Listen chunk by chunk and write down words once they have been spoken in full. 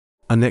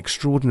An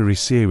extraordinary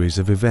series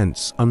of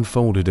events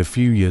unfolded a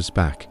few years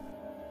back,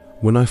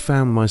 when I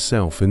found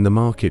myself in the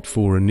market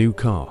for a new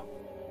car.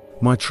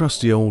 My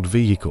trusty old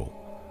vehicle,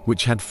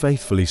 which had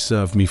faithfully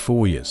served me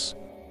 4 years,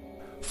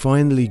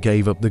 finally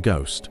gave up the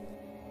ghost.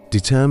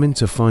 Determined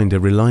to find a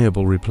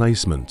reliable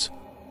replacement,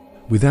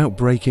 without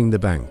breaking the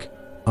bank,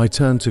 I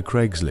turned to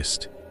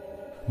Craigslist,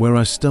 where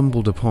I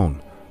stumbled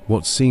upon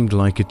what seemed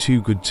like a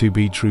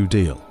too-good-to-be-true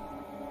deal.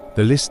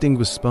 The listing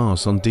was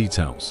sparse on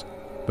details,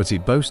 but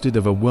it boasted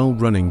of a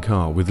well-running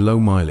car with low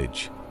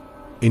mileage.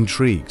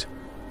 Intrigued,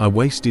 I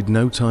wasted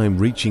no time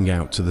reaching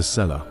out to the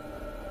seller,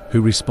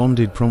 who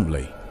responded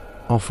promptly,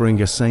 offering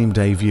a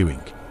same-day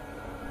viewing.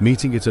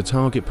 Meeting at a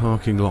Target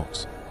parking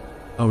lot,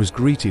 I was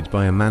greeted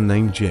by a man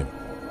named Jim,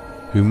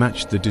 who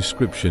matched the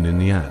description in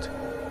the ad.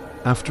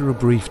 After a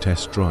brief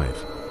test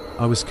drive,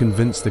 I was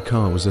convinced the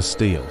car was a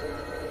steal,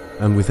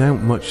 and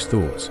without much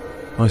thought,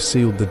 I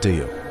sealed the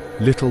deal.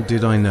 Little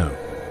did I know,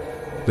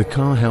 the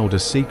car held a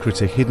secret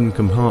hidden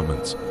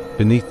compartment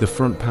beneath the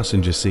front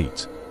passenger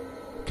seat,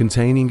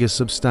 containing a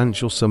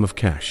substantial sum of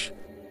cash.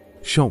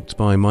 Shocked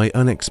by my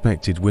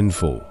unexpected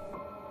windfall,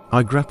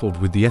 I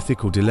grappled with the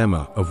ethical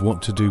dilemma of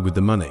what to do with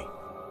the money.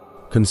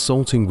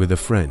 Consulting with a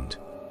friend,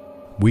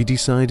 we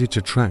decided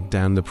to track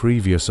down the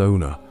previous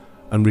owner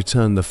and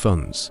return the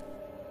funds,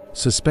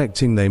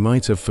 suspecting they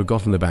might have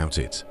forgotten about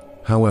it.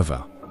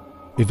 However,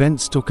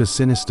 events took a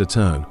sinister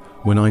turn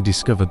when I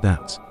discovered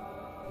that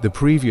the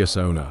previous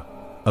owner,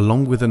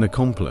 along with an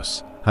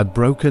accomplice, had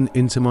broken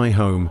into my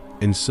home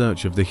in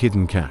search of the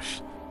hidden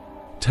cash.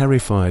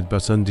 Terrified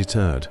but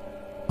undeterred,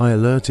 I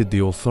alerted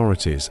the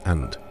authorities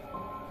and,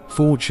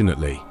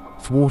 fortunately,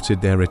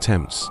 thwarted their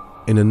attempts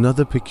in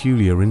another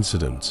peculiar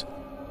incident.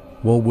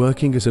 While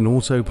working at an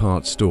auto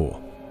parts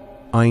store,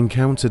 I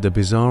encountered a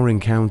bizarre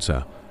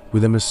encounter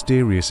with a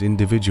mysterious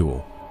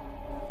individual.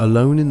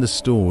 Alone in the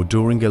store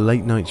during a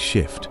late-night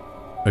shift,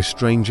 a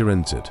stranger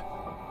entered,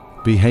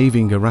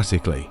 behaving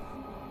erratically.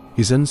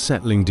 His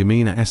unsettling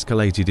demeanor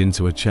escalated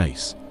into a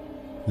chase,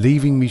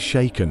 leaving me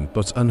shaken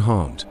but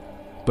unharmed.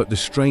 But the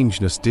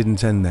strangeness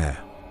didn't end there.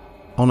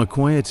 On a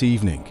quiet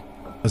evening,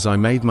 as I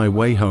made my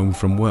way home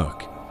from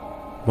work,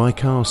 my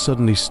car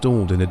suddenly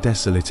stalled in a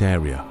desolate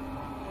area.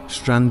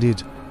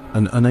 Stranded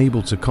and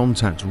unable to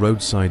contact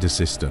roadside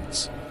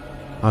assistance,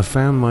 I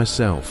found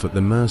myself at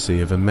the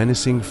mercy of a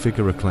menacing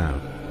figure, a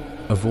clown,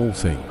 of all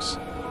things,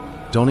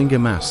 donning a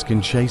mask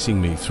and chasing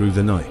me through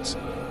the night.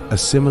 A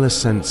similar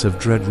sense of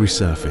dread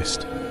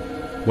resurfaced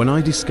when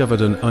I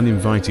discovered an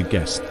uninvited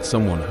guest,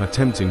 someone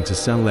attempting to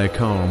sell their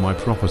car on my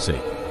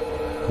property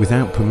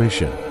without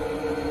permission.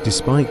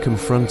 Despite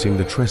confronting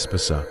the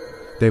trespasser,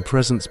 their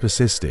presence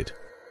persisted,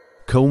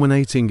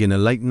 culminating in a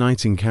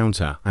late-night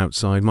encounter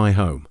outside my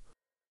home.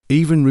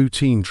 Even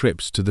routine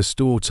trips to the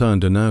store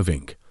turned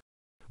unnerving,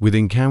 with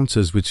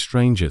encounters with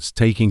strangers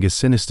taking a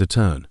sinister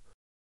turn.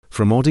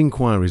 From odd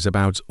inquiries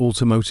about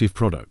automotive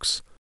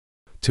products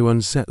to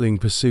unsettling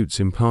pursuits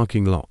in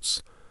parking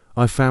lots,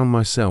 I found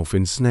myself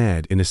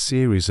ensnared in a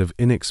series of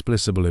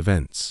inexplicable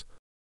events,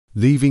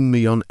 leaving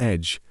me on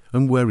edge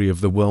and wary of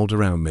the world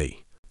around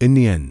me. In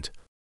the end,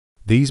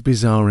 these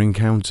bizarre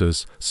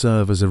encounters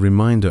serve as a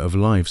reminder of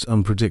life's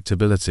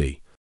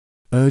unpredictability,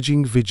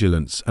 urging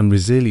vigilance and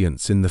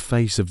resilience in the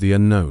face of the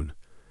unknown.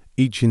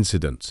 Each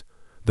incident,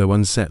 though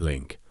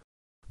unsettling,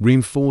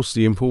 reinforced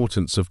the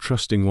importance of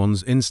trusting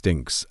one's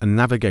instincts and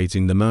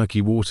navigating the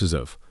murky waters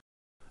of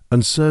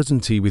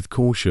uncertainty with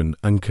caution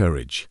and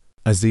courage.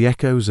 As the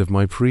echoes of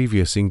my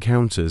previous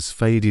encounters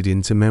faded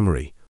into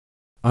memory,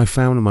 I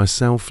found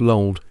myself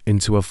lulled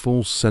into a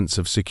false sense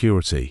of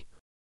security.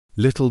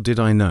 Little did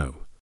I know,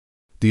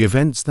 the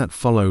events that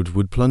followed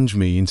would plunge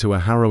me into a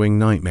harrowing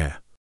nightmare,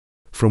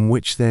 from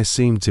which there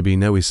seemed to be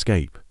no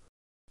escape.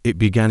 It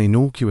began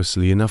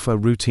innocuously enough, a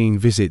routine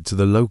visit to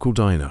the local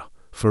diner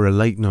for a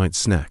late-night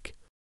snack.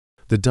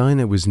 The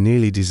diner was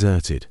nearly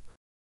deserted,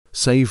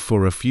 save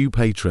for a few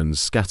patrons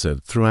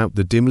scattered throughout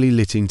the dimly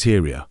lit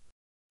interior.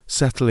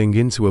 Settling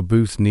into a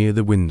booth near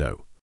the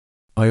window,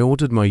 I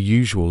ordered my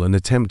usual and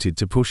attempted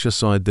to push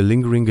aside the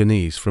lingering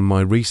unease from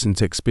my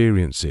recent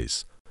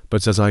experiences.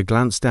 But as I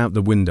glanced out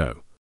the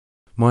window,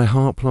 my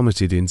heart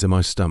plummeted into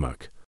my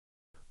stomach.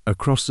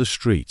 Across the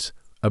street,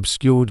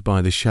 obscured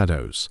by the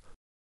shadows,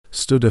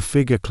 stood a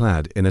figure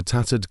clad in a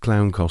tattered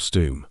clown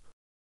costume,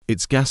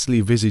 its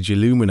ghastly visage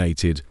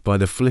illuminated by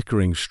the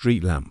flickering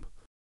street lamp.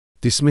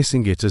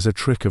 Dismissing it as a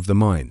trick of the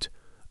mind,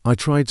 I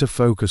tried to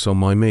focus on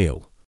my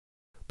meal,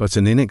 but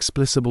an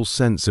inexplicable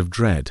sense of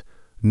dread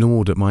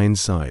gnawed at my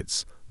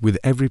insides. With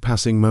every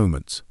passing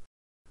moment,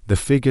 the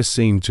figure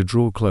seemed to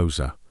draw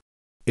closer,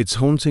 its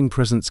haunting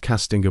presence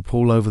casting a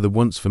pall over the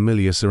once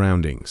familiar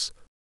surroundings.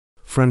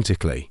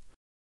 Frantically,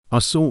 I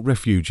sought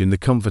refuge in the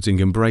comforting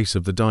embrace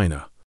of the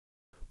diner,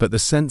 but the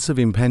sense of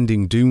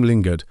impending doom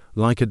lingered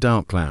like a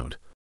dark cloud,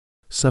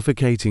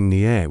 suffocating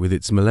the air with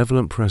its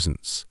malevolent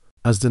presence.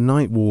 As the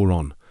night wore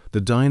on,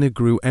 the diner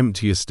grew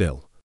emptier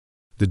still,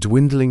 the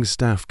dwindling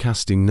staff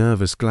casting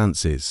nervous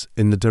glances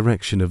in the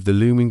direction of the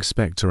looming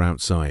spectre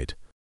outside.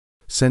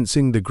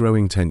 Sensing the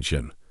growing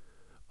tension,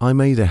 I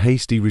made a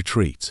hasty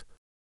retreat,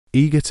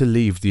 eager to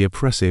leave the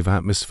oppressive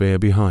atmosphere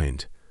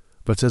behind,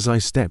 but as I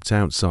stepped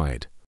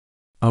outside,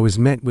 I was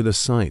met with a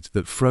sight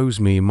that froze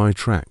me in my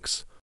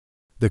tracks.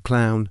 The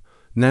clown,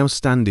 now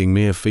standing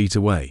mere feet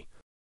away,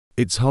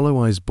 its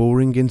hollow eyes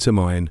boring into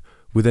mine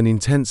with an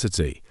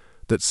intensity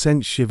that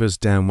sent shivers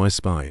down my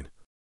spine.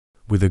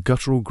 With a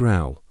guttural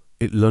growl,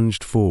 it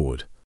lunged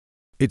forward,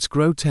 its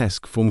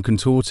grotesque form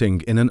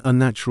contorting in an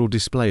unnatural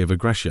display of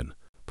aggression.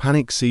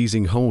 Panic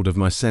seizing hold of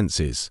my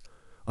senses,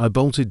 I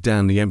bolted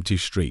down the empty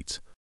street,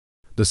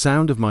 the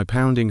sound of my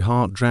pounding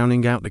heart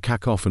drowning out the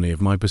cacophony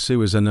of my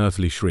pursuers'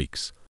 unearthly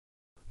shrieks.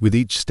 With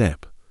each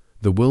step,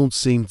 the world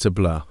seemed to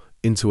blur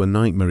into a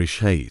nightmarish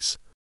haze,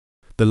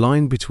 the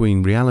line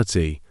between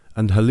reality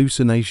and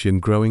hallucination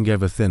growing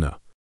ever thinner.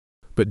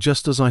 But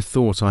just as I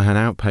thought I had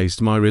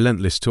outpaced my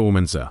relentless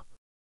tormentor,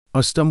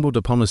 I stumbled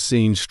upon a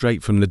scene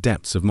straight from the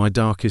depths of my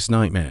darkest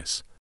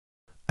nightmares.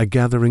 A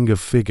gathering of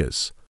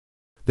figures,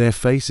 their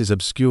faces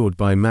obscured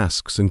by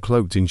masks and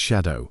cloaked in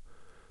shadow,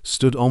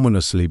 stood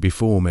ominously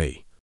before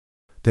me,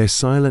 their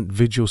silent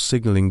vigil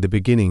signaling the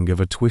beginning of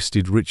a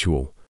twisted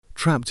ritual.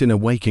 Trapped in a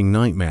waking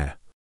nightmare,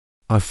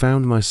 I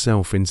found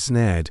myself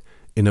ensnared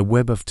in a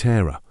web of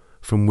terror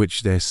from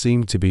which there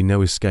seemed to be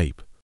no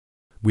escape.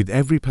 With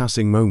every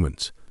passing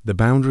moment, the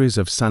boundaries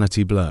of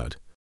sanity blurred,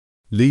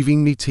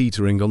 leaving me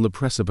teetering on the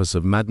precipice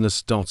of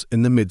madness.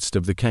 In the midst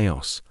of the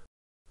chaos,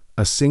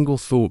 a single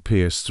thought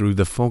pierced through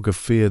the fog of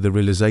fear, the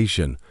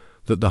realization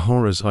that the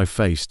horrors I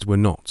faced were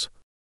not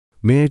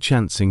mere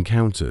chance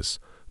encounters,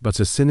 but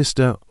a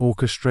sinister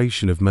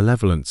orchestration of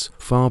malevolence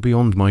far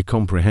beyond my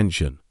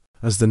comprehension.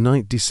 As the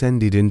night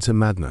descended into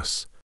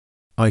madness,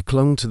 I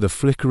clung to the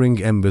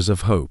flickering embers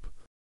of hope,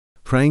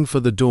 praying for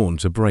the dawn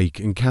to break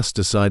and cast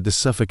aside the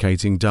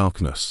suffocating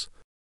darkness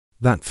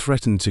that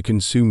threatened to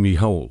consume me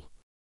whole.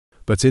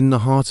 But in the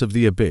heart of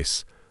the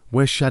abyss,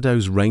 where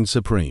shadows reign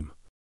supreme,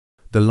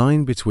 the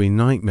line between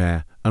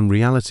nightmare and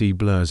reality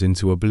blurs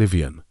into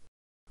oblivion,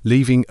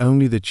 leaving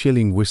only the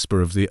chilling whisper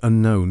of the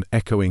unknown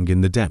echoing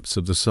in the depths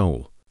of the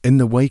soul. In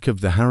the wake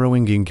of the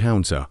harrowing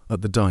encounter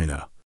at the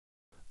diner,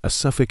 a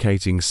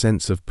suffocating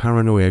sense of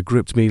paranoia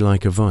gripped me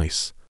like a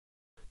vice,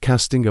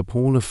 casting a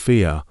pall of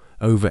fear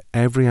over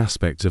every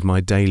aspect of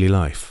my daily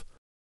life.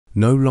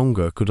 No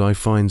longer could I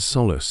find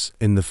solace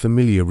in the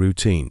familiar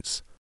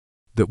routines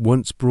that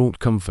once brought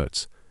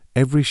comfort.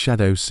 Every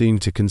shadow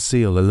seemed to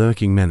conceal a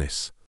lurking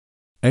menace,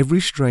 every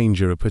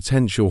stranger a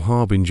potential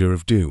harbinger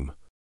of doom.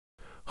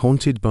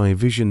 Haunted by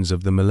visions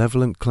of the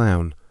malevolent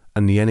clown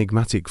and the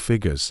enigmatic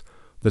figures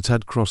that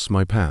had crossed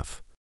my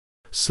path,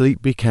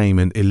 sleep became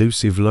an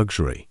elusive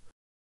luxury,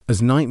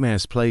 as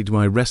nightmares plagued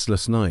my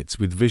restless nights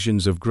with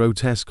visions of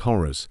grotesque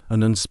horrors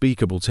and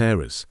unspeakable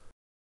terrors.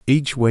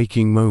 Each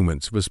waking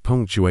moment was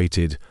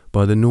punctuated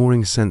by the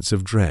gnawing sense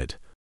of dread,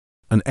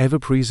 an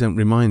ever-present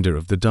reminder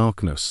of the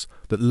darkness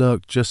that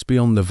lurked just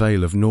beyond the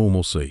veil of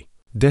normalcy.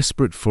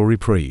 Desperate for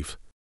reprieve,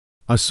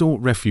 I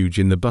sought refuge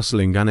in the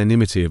bustling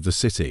anonymity of the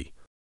city,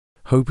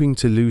 hoping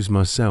to lose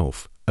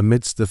myself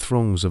amidst the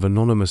throngs of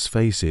anonymous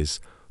faces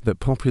that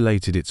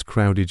populated its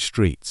crowded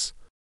streets.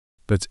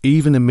 But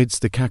even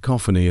amidst the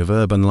cacophony of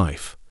urban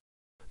life,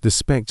 the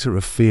spectre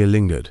of fear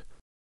lingered,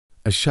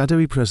 a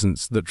shadowy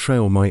presence that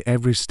trailed my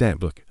every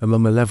step like a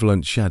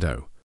malevolent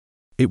shadow.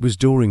 It was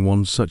during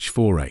one such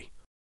foray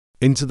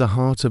into the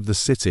heart of the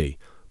city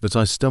that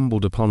I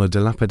stumbled upon a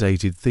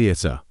dilapidated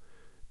theatre,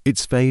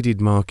 its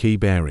faded marquee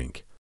bearing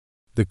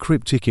the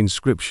cryptic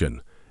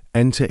inscription,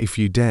 "Enter if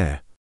you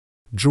dare,"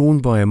 drawn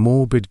by a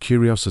morbid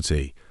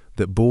curiosity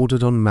that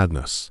bordered on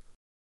madness.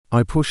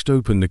 I pushed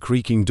open the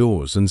creaking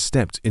doors and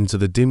stepped into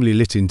the dimly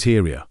lit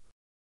interior,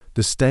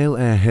 the stale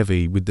air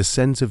heavy with the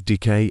scent of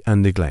decay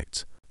and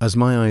neglect. As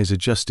my eyes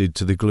adjusted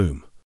to the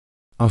gloom,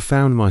 I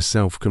found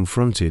myself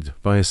confronted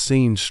by a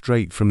scene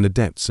straight from the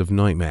depths of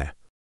nightmare,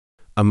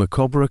 a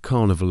macabre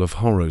carnival of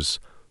horrors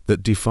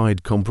that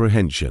defied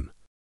comprehension.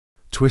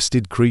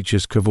 Twisted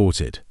creatures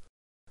cavorted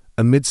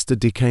amidst the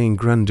decaying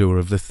grandeur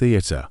of the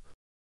theatre,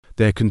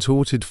 their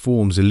contorted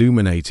forms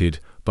illuminated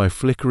by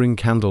flickering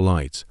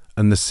candlelight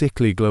and the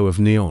sickly glow of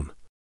neon.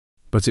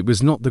 But it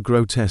was not the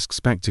grotesque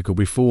spectacle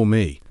before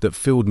me that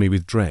filled me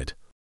with dread,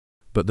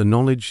 but the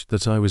knowledge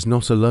that I was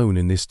not alone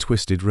in this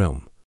twisted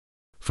realm.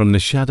 From the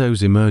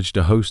shadows emerged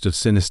a host of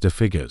sinister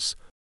figures,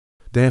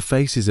 their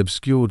faces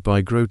obscured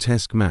by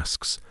grotesque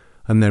masks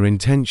and their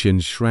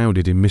intentions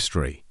shrouded in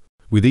mystery.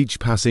 With each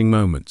passing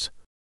moment,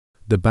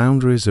 the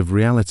boundaries of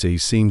reality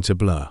seemed to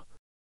blur,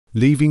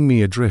 leaving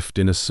me adrift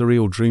in a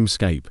surreal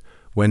dreamscape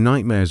where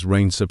nightmares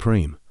reigned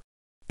supreme.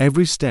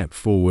 Every step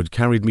forward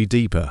carried me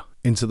deeper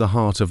into the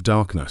heart of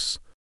darkness,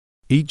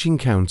 each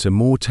encounter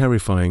more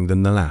terrifying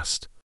than the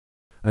last,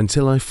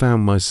 until I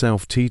found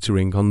myself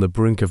teetering on the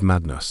brink of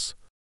madness.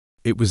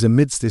 It was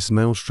amidst this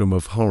maelstrom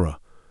of horror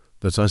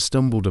that I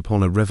stumbled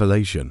upon a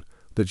revelation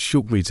that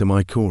shook me to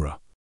my core.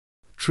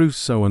 Truth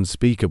so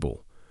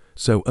unspeakable,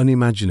 so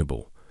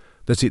unimaginable,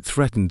 that it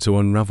threatened to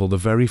unravel the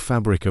very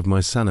fabric of my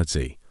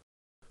sanity.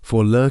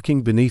 For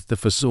lurking beneath the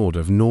facade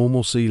of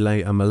normalcy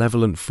lay a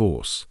malevolent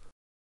force,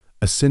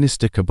 a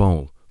sinister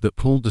cabal that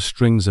pulled the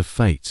strings of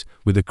fate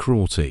with a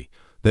cruelty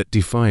that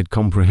defied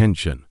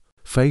comprehension.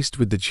 Faced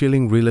with the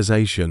chilling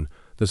realization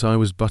that I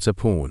was but a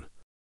pawn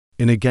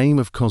in a game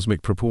of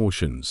cosmic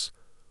proportions,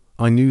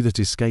 I knew that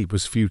escape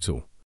was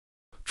futile.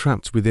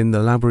 Trapped within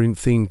the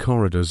labyrinthine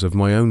corridors of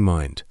my own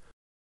mind,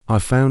 I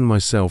found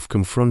myself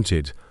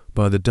confronted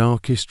by the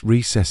darkest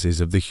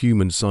recesses of the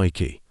human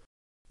psyche,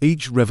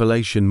 each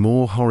revelation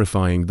more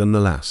horrifying than the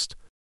last.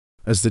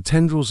 As the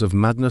tendrils of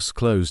madness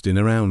closed in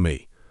around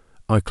me,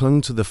 I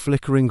clung to the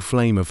flickering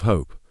flame of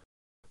hope,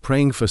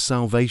 praying for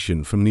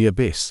salvation from the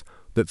abyss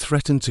that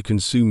threatened to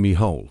consume me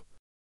whole.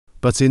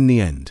 But in the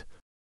end,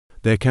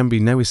 there can be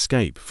no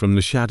escape from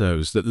the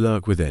shadows that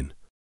lurk within,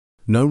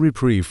 no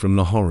reprieve from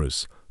the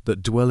horrors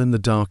that dwell in the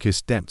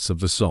darkest depths of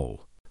the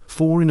soul.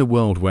 For in a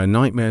world where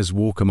nightmares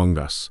walk among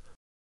us,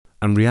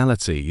 and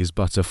reality is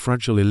but a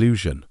fragile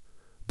illusion,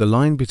 the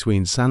line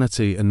between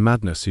sanity and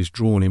madness is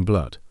drawn in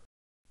blood,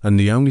 and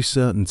the only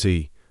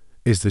certainty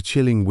is the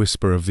chilling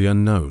whisper of the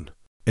unknown.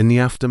 In the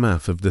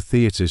aftermath of the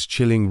theatre's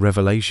chilling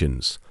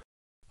revelations,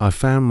 I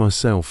found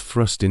myself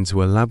thrust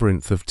into a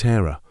labyrinth of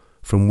terror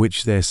from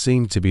which there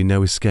seemed to be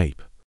no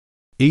escape.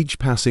 Each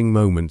passing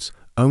moment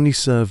only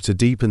served to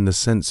deepen the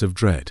sense of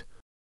dread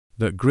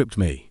that gripped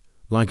me,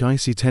 like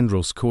icy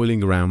tendrils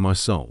coiling around my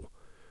soul,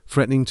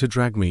 threatening to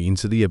drag me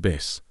into the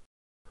abyss.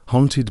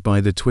 Haunted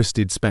by the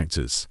twisted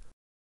spectres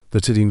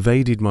that had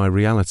invaded my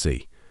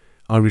reality,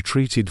 I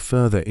retreated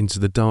further into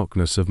the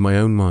darkness of my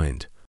own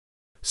mind,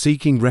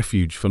 seeking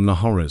refuge from the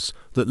horrors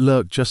that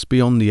lurked just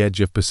beyond the edge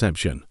of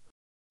perception.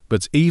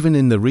 But even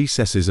in the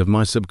recesses of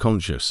my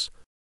subconscious,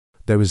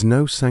 there was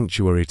no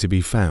sanctuary to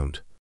be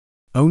found.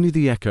 Only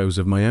the echoes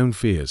of my own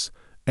fears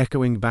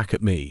echoing back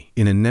at me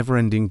in a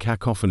never-ending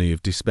cacophony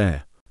of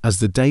despair. As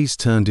the days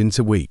turned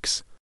into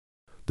weeks,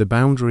 the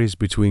boundaries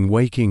between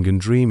waking and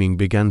dreaming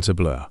began to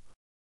blur,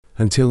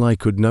 until I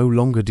could no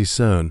longer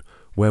discern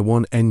where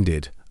one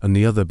ended and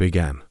the other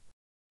began.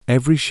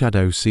 Every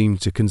shadow seemed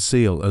to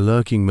conceal a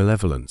lurking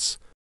malevolence,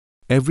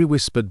 every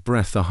whispered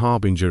breath a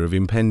harbinger of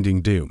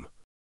impending doom.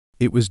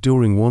 It was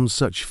during one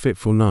such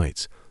fitful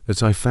night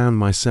that I found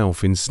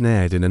myself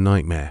ensnared in a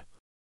nightmare,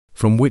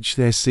 from which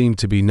there seemed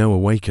to be no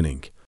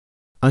awakening.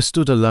 I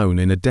stood alone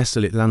in a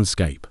desolate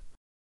landscape,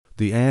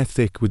 the air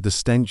thick with the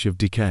stench of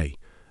decay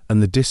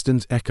and the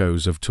distant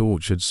echoes of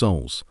tortured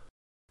souls.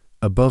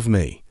 Above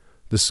me,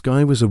 the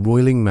sky was a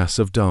roiling mass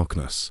of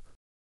darkness,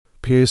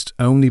 pierced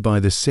only by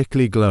the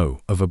sickly glow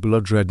of a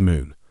blood-red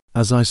moon.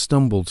 As I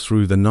stumbled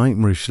through the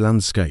nightmarish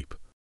landscape,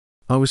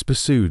 I was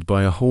pursued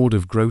by a horde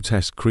of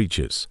grotesque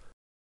creatures,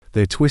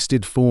 their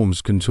twisted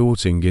forms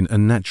contorting in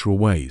unnatural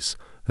ways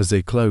as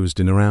they closed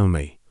in around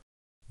me.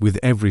 With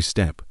every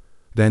step,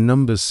 their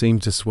numbers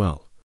seemed to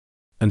swell,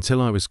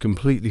 until I was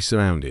completely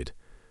surrounded,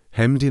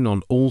 hemmed in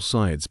on all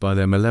sides by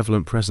their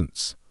malevolent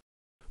presence.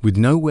 With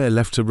nowhere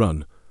left to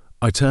run,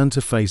 I turned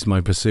to face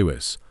my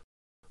pursuers,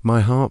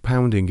 my heart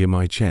pounding in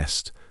my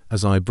chest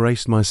as I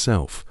braced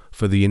myself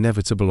for the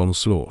inevitable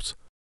onslaught.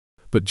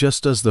 But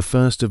just as the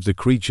first of the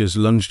creatures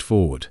lunged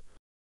forward,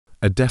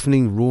 a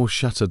deafening roar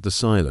shattered the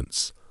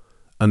silence,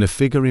 and a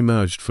figure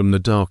emerged from the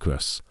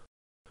darkness,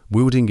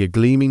 wielding a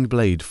gleaming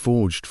blade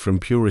forged from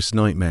purest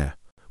nightmare.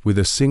 With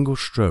a single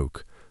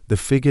stroke, the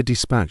figure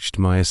dispatched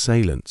my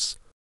assailants,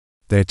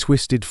 their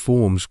twisted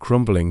forms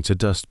crumbling to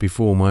dust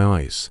before my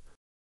eyes.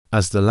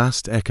 As the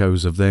last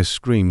echoes of their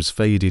screams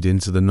faded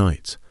into the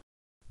night,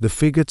 the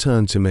figure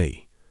turned to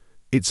me,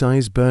 its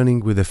eyes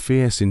burning with a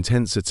fierce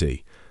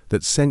intensity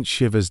that sent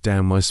shivers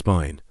down my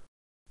spine.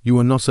 "You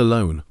are not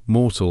alone,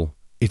 mortal,"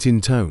 it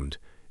intoned,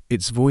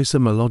 its voice a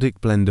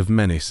melodic blend of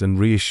menace and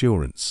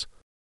reassurance.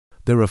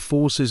 "There are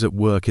forces at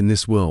work in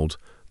this world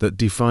that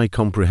defy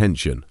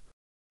comprehension,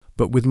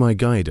 but with my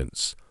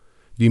guidance,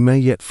 you may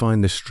yet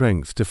find the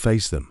strength to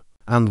face them."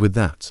 And with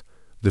that,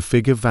 the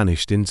figure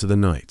vanished into the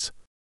night,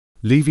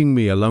 leaving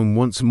me alone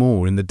once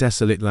more in the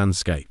desolate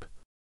landscape.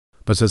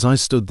 But as I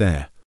stood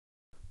there,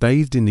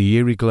 bathed in the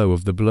eerie glow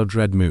of the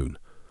blood-red moon,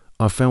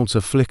 I felt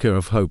a flicker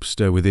of hope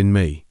stir within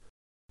me,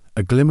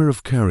 a glimmer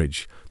of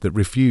courage that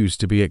refused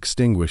to be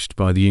extinguished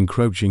by the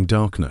encroaching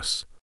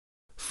darkness.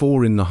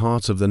 For in the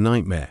heart of the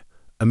nightmare,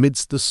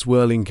 amidst the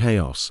swirling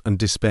chaos and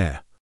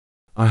despair,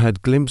 I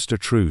had glimpsed a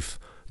truth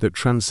that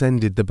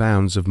transcended the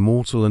bounds of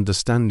mortal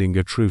understanding,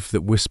 a truth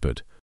that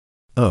whispered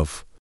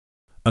of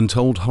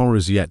untold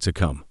horrors yet to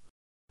come,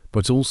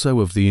 but also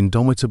of the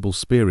indomitable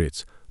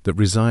spirit that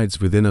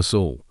resides within us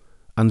all.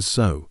 And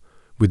so,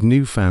 with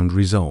newfound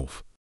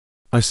resolve,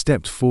 I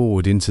stepped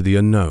forward into the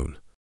unknown,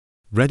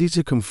 ready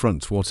to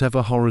confront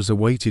whatever horrors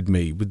awaited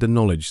me with the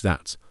knowledge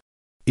that,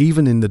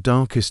 even in the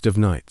darkest of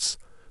nights,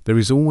 there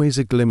is always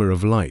a glimmer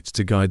of light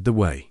to guide the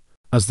way.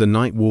 As the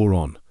night wore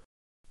on,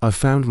 I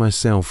found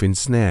myself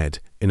ensnared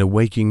in a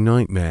waking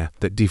nightmare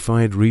that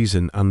defied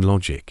reason and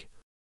logic.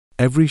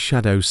 Every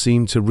shadow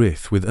seemed to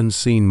writhe with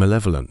unseen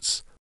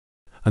malevolence,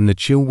 and the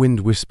chill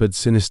wind whispered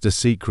sinister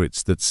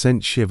secrets that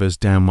sent shivers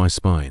down my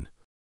spine.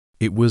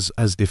 It was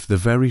as if the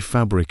very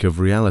fabric of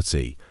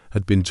reality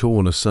had been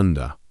torn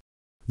asunder,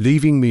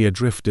 leaving me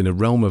adrift in a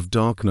realm of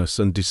darkness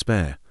and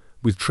despair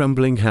With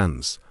trembling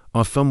hands,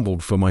 I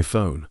fumbled for my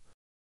phone,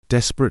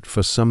 desperate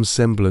for some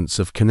semblance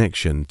of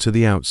connection to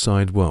the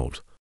outside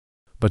world.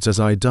 But as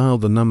I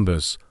dialed the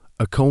numbers,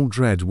 a cold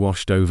dread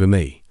washed over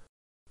me,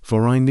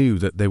 for I knew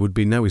that there would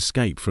be no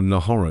escape from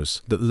the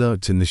horrors that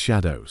lurked in the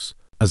shadows.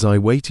 As I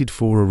waited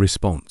for a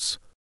response,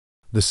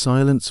 the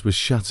silence was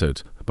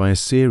shattered by a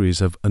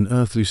series of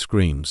unearthly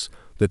screams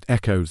that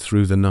echoed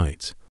through the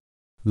night,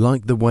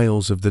 like the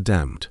wails of the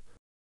damned.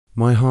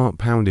 My heart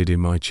pounded in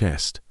my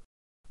chest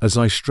as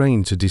I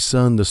strained to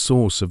discern the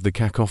source of the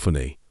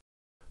cacophony,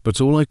 but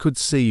all I could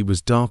see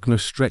was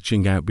darkness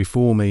stretching out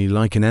before me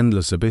like an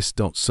endless abyss.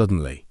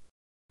 Suddenly,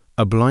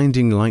 a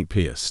blinding light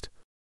pierced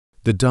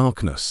the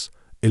darkness,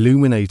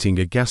 illuminating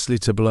a ghastly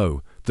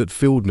tableau that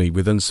filled me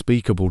with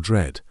unspeakable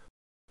dread.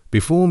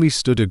 Before me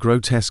stood a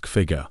grotesque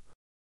figure,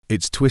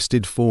 its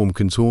twisted form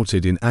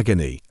contorted in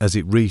agony as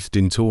it writhed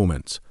in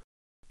torment.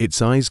 Its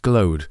eyes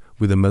glowed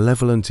with a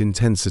malevolent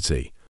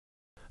intensity,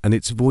 and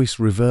its voice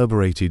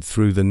reverberated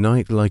through the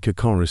night like a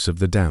chorus of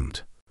the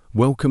damned.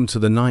 "Welcome to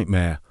the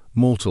nightmare,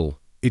 mortal,"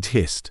 it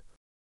hissed,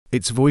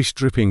 its voice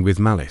dripping with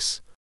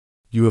malice.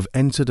 "You have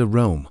entered a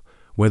realm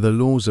where the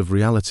laws of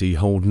reality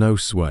hold no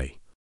sway,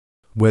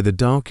 where the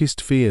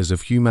darkest fears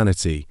of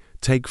humanity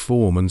take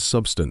form and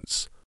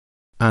substance.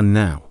 And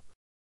now,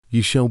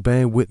 you shall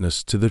bear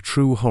witness to the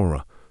true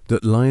horror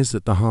that lies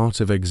at the heart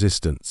of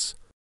existence."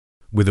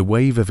 With a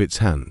wave of its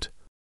hand,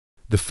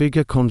 the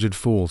figure conjured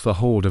forth a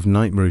horde of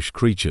nightmarish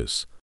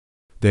creatures,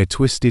 their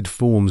twisted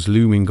forms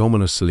looming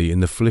ominously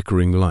in the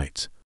flickering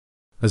light.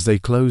 As they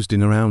closed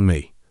in around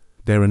me,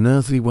 their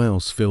unearthly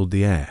wails filled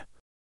the air,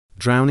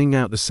 drowning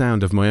out the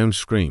sound of my own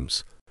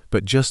screams.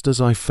 But just as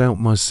I felt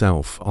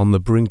myself on the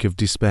brink of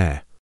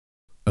despair,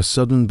 a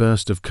sudden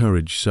burst of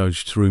courage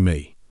surged through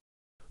me,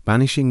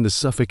 banishing the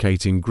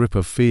suffocating grip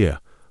of fear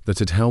that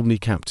had held me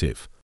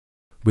captive.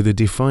 With a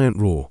defiant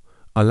roar,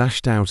 I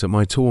lashed out at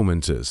my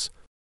tormentors,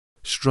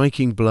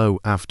 striking blow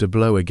after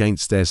blow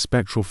against their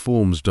spectral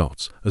forms.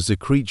 As the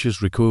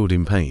creatures recoiled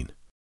in pain,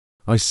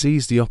 I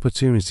seized the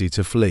opportunity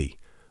to flee,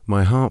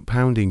 my heart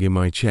pounding in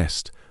my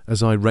chest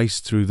as I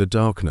raced through the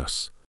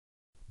darkness.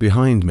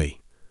 Behind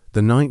me,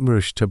 the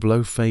nightmarish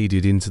tableau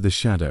faded into the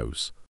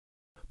shadows,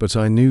 but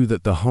I knew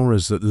that the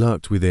horrors that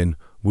lurked within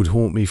would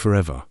haunt me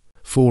forever.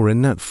 For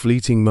in that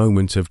fleeting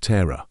moment of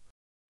terror,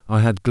 I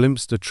had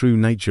glimpsed the true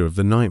nature of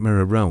the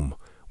nightmare realm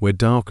where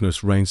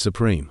darkness reigns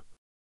supreme,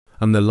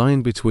 and the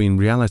line between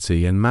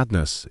reality and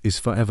madness is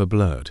forever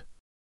blurred.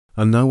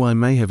 And though I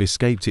may have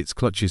escaped its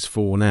clutches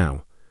for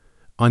now,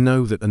 I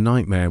know that the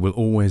nightmare will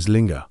always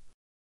linger,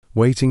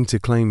 waiting to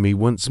claim me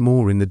once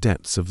more in the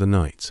depths of the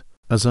night.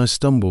 As I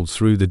stumbled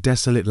through the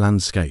desolate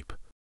landscape,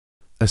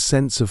 a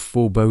sense of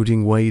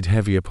foreboding weighed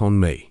heavy upon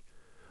me,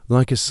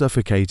 like a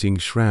suffocating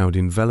shroud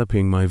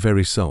enveloping my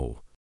very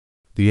soul.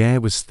 The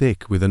air was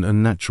thick with an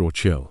unnatural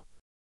chill,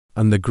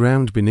 and the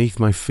ground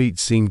beneath my feet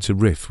seemed to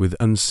writhe with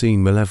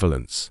unseen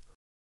malevolence,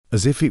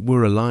 as if it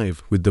were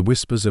alive with the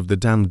whispers of the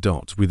damned.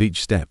 With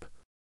each step,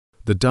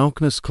 the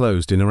darkness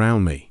closed in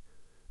around me,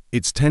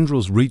 its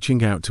tendrils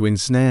reaching out to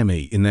ensnare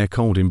me in their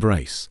cold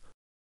embrace.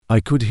 I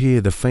could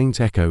hear the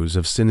faint echoes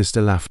of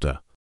sinister laughter,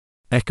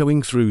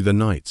 echoing through the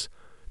night,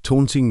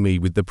 taunting me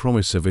with the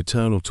promise of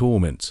eternal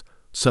torment.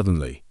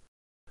 Suddenly,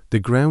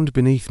 the ground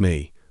beneath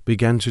me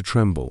began to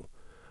tremble,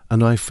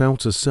 and I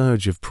felt a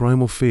surge of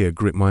primal fear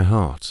grip my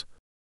heart.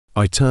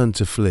 I turned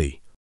to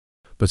flee,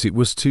 but it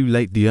was too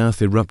late. The earth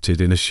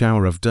erupted in a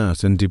shower of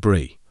dirt and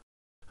debris,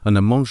 and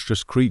a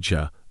monstrous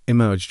creature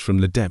emerged from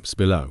the depths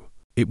below.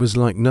 It was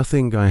like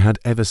nothing I had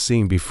ever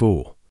seen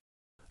before,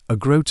 a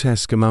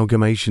grotesque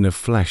amalgamation of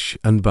flesh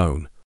and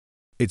bone,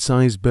 its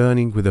eyes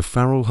burning with a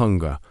feral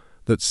hunger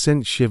that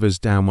sent shivers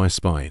down my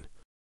spine.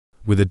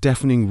 With a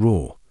deafening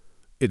roar,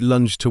 it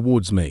lunged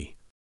towards me,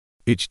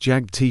 its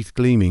jagged teeth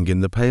gleaming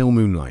in the pale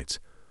moonlight.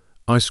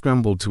 I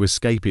scrambled to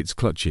escape its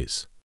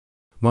clutches,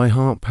 my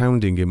heart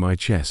pounding in my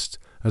chest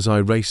as I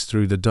raced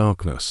through the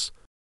darkness.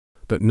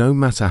 But no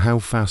matter how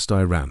fast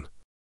I ran,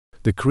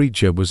 the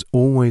creature was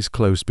always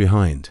close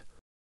behind,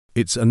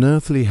 its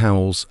unearthly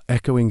howls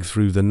echoing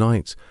through the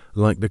night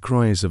like the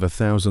cries of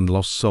 1,000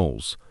 lost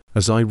souls.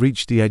 As I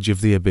reached the edge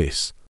of the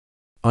abyss,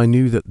 I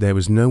knew that there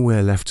was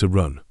nowhere left to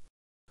run.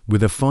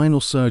 With a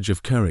final surge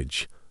of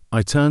courage,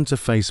 I turned to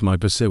face my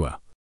pursuer,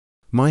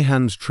 my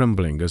hands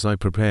trembling as I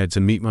prepared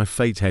to meet my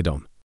fate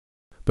head-on.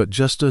 But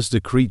just as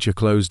the creature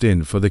closed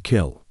in for the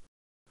kill,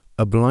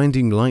 a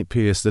blinding light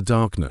pierced the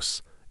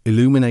darkness,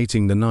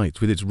 illuminating the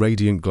night with its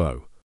radiant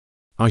glow.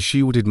 I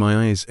shielded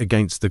my eyes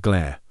against the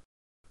glare,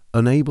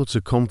 unable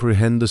to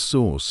comprehend the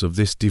source of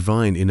this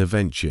divine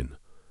intervention.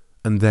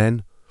 And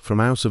then, from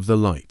out of the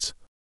light,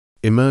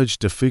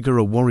 emerged a figure,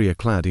 a warrior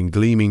clad in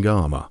gleaming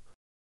armor,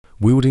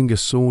 wielding a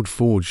sword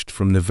forged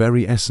from the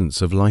very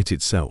essence of light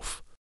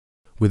itself.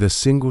 With a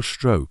single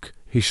stroke,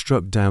 he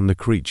struck down the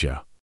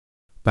creature,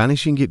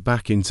 banishing it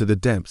back into the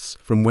depths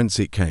from whence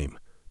it came.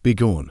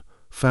 "Begone,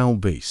 foul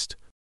beast,"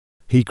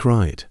 he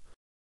cried,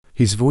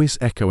 his voice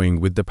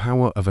echoing with the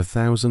power of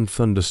 1,000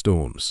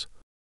 thunderstorms.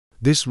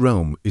 "This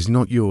realm is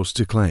not yours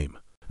to claim."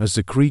 as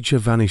the creature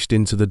vanished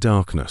into the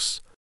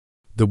darkness.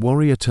 The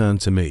warrior turned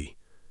to me,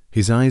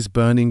 his eyes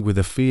burning with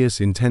a fierce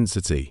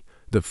intensity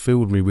that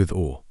filled me with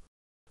awe.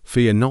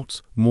 "Fear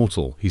not,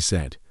 mortal," he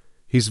said,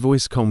 his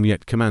voice calm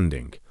yet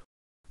commanding.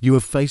 "You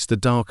have faced the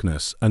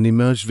darkness and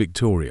emerged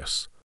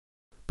victorious.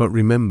 But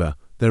remember,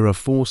 there are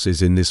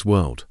forces in this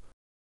world,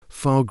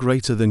 far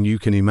greater than you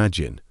can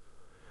imagine,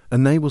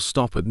 and they will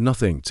stop at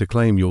nothing to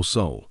claim your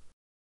soul."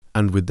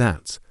 And with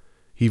that,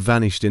 he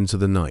vanished into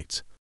the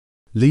night,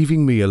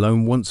 leaving me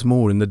alone once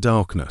more in the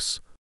darkness.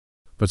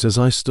 But as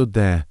I stood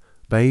there,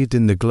 bathed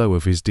in the glow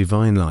of his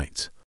divine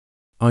light,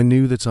 I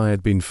knew that I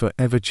had been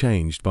forever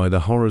changed by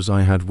the horrors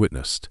I had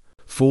witnessed.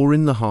 For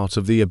in the heart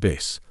of the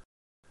abyss,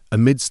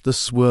 amidst the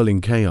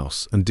swirling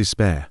chaos and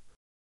despair,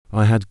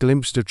 I had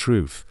glimpsed a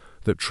truth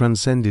that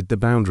transcended the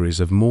boundaries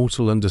of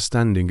mortal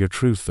understanding, a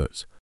truth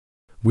that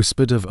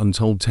whispered of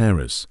untold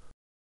terrors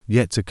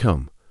yet to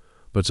come,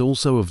 but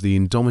also of the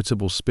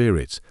indomitable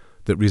spirit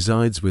that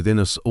resides within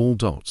us all.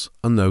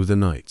 And though the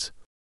night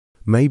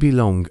may be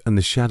long and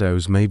the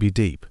shadows may be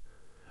deep,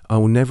 I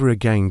will never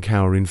again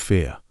cower in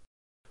fear,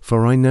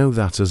 for I know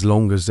that as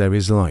long as there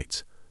is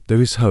light,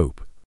 there is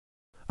hope.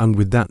 And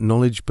with that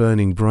knowledge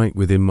burning bright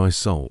within my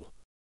soul,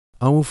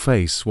 I will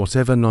face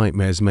whatever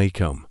nightmares may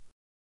come,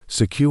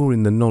 secure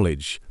in the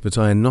knowledge that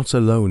I am not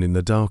alone in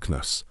the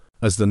darkness.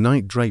 As the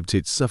night draped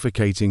its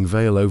suffocating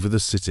veil over the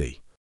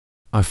city,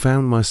 I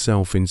found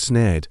myself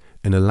ensnared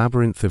in a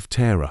labyrinth of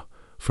terror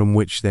from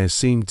which there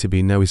seemed to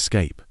be no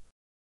escape.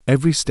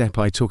 Every step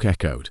I took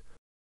echoed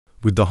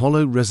with the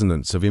hollow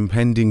resonance of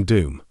impending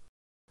doom,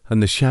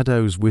 and the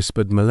shadows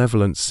whispered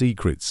malevolent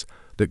secrets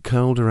that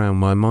curled around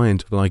my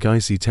mind like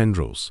icy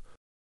tendrils.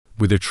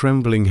 With a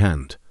trembling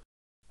hand,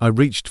 I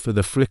reached for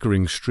the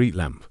flickering street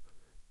lamp,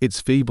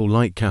 its feeble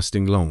light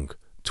casting long,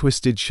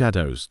 twisted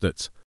shadows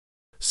that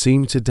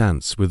seemed to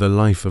dance with a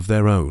life of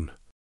their own.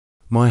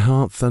 My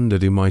heart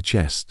thundered in my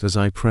chest as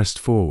I pressed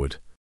forward,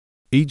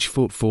 each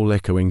footfall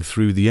echoing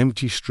through the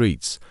empty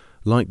streets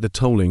like the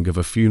tolling of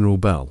a funeral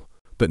bell.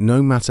 But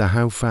no matter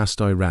how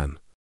fast I ran,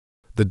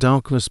 the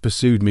darkness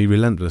pursued me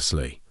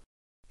relentlessly,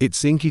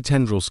 its inky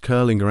tendrils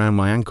curling around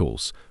my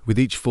ankles with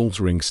each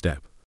faltering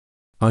step.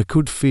 I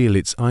could feel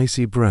its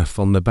icy breath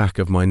on the back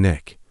of my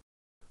neck,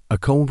 a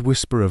cold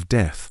whisper of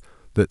death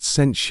that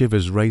sent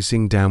shivers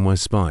racing down my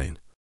spine.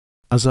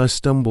 As I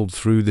stumbled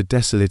through the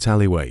desolate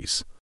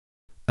alleyways,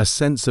 a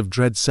sense of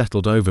dread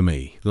settled over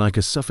me like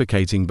a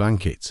suffocating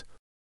blanket.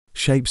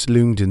 Shapes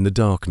loomed in the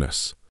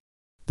darkness,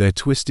 their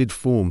twisted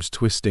forms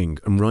twisting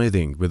and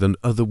writhing with an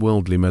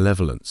otherworldly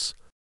malevolence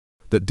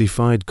that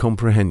defied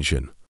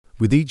comprehension.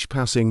 With each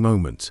passing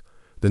moment,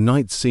 the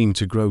night seemed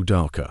to grow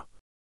darker,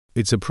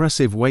 its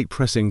oppressive weight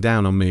pressing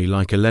down on me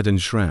like a leaden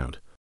shroud.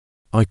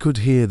 I could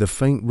hear the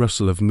faint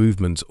rustle of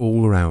movement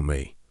all around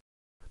me,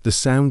 the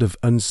sound of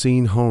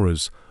unseen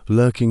horrors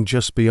lurking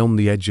just beyond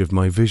the edge of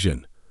my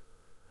vision.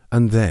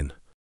 And then,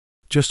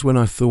 just when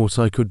I thought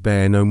I could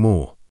bear no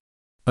more,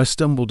 I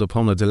stumbled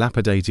upon a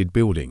dilapidated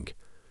building,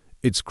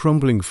 its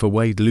crumbling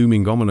facade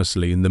looming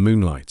ominously in the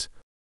moonlight.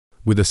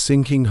 With a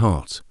sinking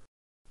heart,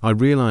 I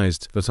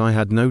realized that I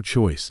had no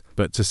choice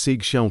but to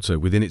seek shelter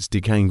within its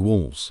decaying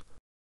walls,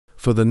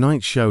 for the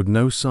night showed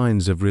no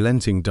signs of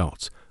relenting.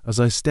 As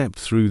I stepped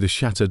through the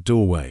shattered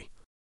doorway,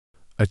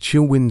 a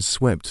chill wind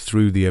swept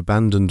through the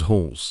abandoned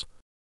halls,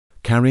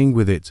 carrying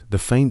with it the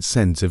faint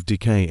scent of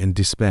decay and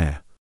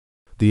despair.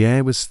 The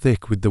air was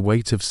thick with the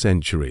weight of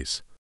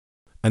centuries,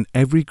 and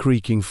every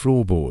creaking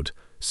floorboard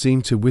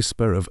seemed to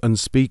whisper of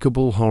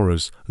unspeakable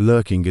horrors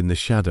lurking in the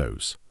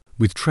shadows.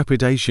 With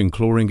trepidation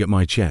clawing at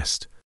my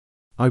chest,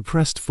 I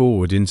pressed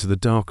forward into the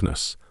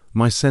darkness,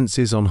 my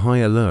senses on high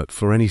alert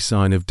for any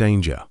sign of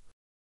danger.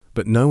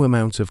 But no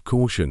amount of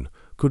caution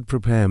could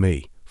prepare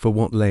me for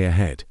what lay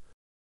ahead.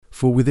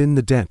 For within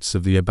the depths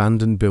of the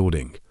abandoned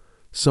building,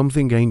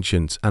 something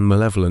ancient and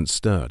malevolent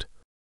stirred.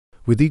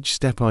 With each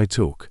step I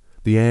took,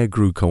 the air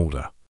grew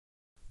colder,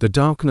 the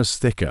darkness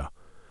thicker,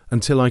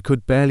 until I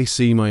could barely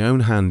see my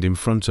own hand in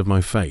front of my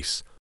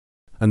face.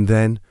 And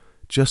then,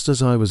 just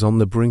as I was on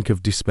the brink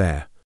of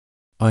despair,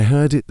 I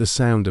heard the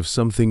sound of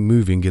something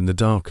moving in the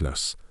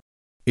darkness,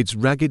 its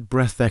ragged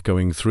breath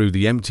echoing through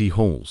the empty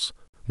halls.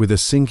 With a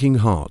sinking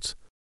heart,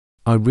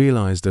 I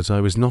realized that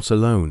I was not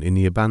alone in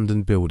the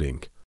abandoned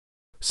building.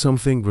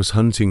 Something was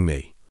hunting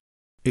me,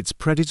 its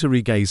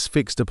predatory gaze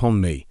fixed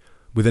upon me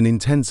with an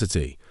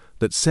intensity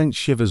that sent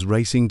shivers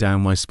racing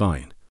down my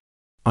spine.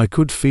 I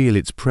could feel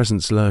its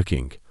presence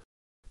lurking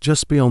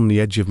just beyond the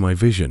edge of my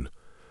vision,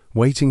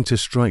 waiting to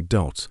strike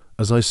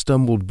as I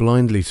stumbled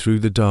blindly through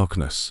the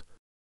darkness,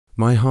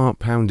 my heart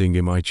pounding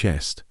in my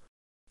chest.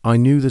 I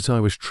knew that I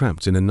was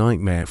trapped in a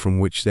nightmare from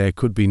which there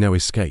could be no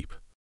escape.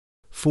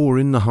 For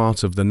in the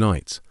heart of the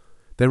night,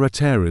 there are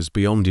terrors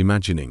beyond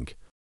imagining,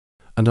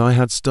 and I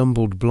had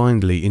stumbled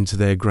blindly into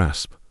their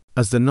grasp.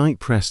 As the night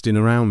pressed in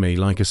around me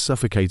like a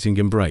suffocating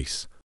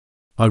embrace,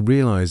 I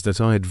realized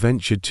that I had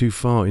ventured too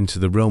far into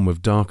the realm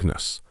of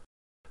darkness,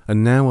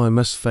 and now I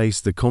must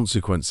face the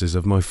consequences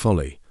of my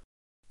folly.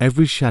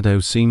 Every shadow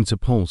seemed to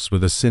pulse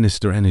with a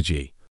sinister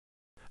energy,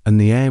 and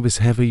the air was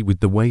heavy with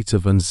the weight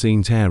of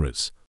unseen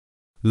terrors.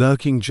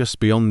 Lurking just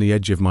beyond the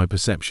edge of my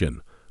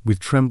perception, with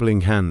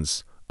trembling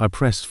hands, I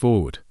pressed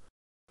forward,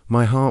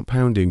 my heart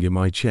pounding in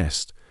my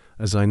chest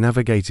as I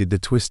navigated the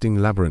twisting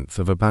labyrinth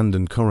of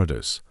abandoned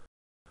corridors.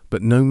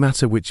 But no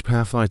matter which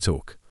path I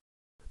took,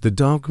 the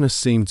darkness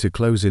seemed to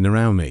close in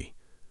around me,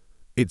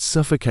 its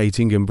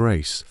suffocating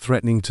embrace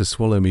threatening to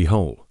swallow me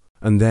whole.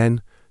 And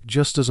then,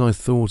 just as I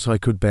thought I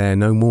could bear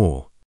no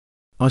more,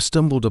 I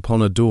stumbled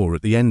upon a door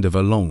at the end of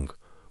a long,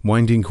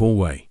 winding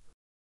hallway.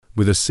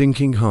 With a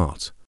sinking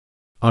heart,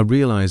 I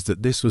realized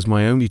that this was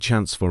my only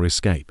chance for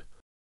escape,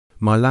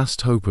 my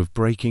last hope of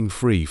breaking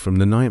free from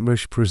the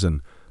nightmarish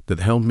prison that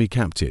held me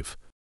captive.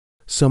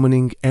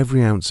 Summoning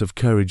every ounce of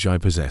courage I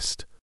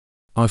possessed,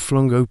 I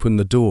flung open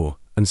the door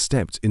and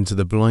stepped into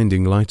the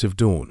blinding light of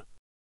dawn.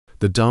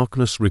 The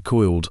darkness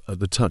recoiled at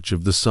the touch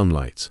of the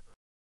sunlight,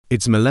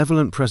 its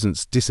malevolent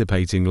presence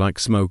dissipating like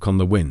smoke on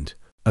the wind.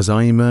 As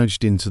I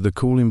emerged into the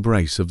cool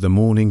embrace of the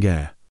morning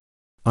air,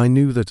 I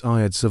knew that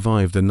I had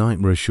survived the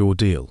nightmarish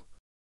ordeal,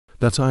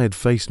 that I had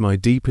faced my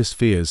deepest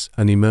fears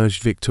and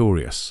emerged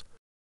victorious.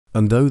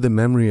 And though the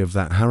memory of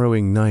that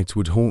harrowing night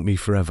would haunt me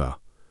forever,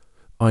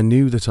 I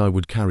knew that I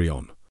would carry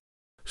on,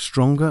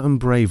 stronger and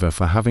braver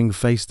for having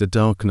faced the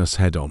darkness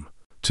head-on.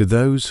 To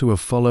those who have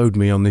followed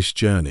me on this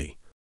journey,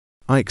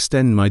 I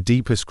extend my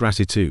deepest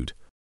gratitude.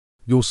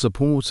 Your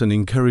support and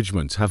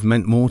encouragement have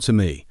meant more to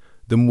me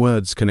than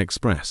words can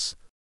express.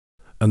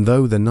 And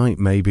though the night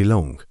may be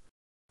long,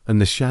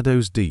 and the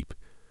shadows deep,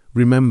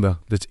 remember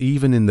that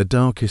even in the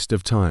darkest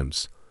of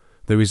times,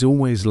 there is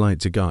always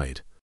light to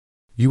guide.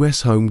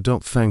 US Home.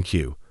 Thank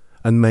you,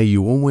 and may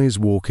you always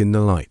walk in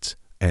the light.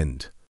 End.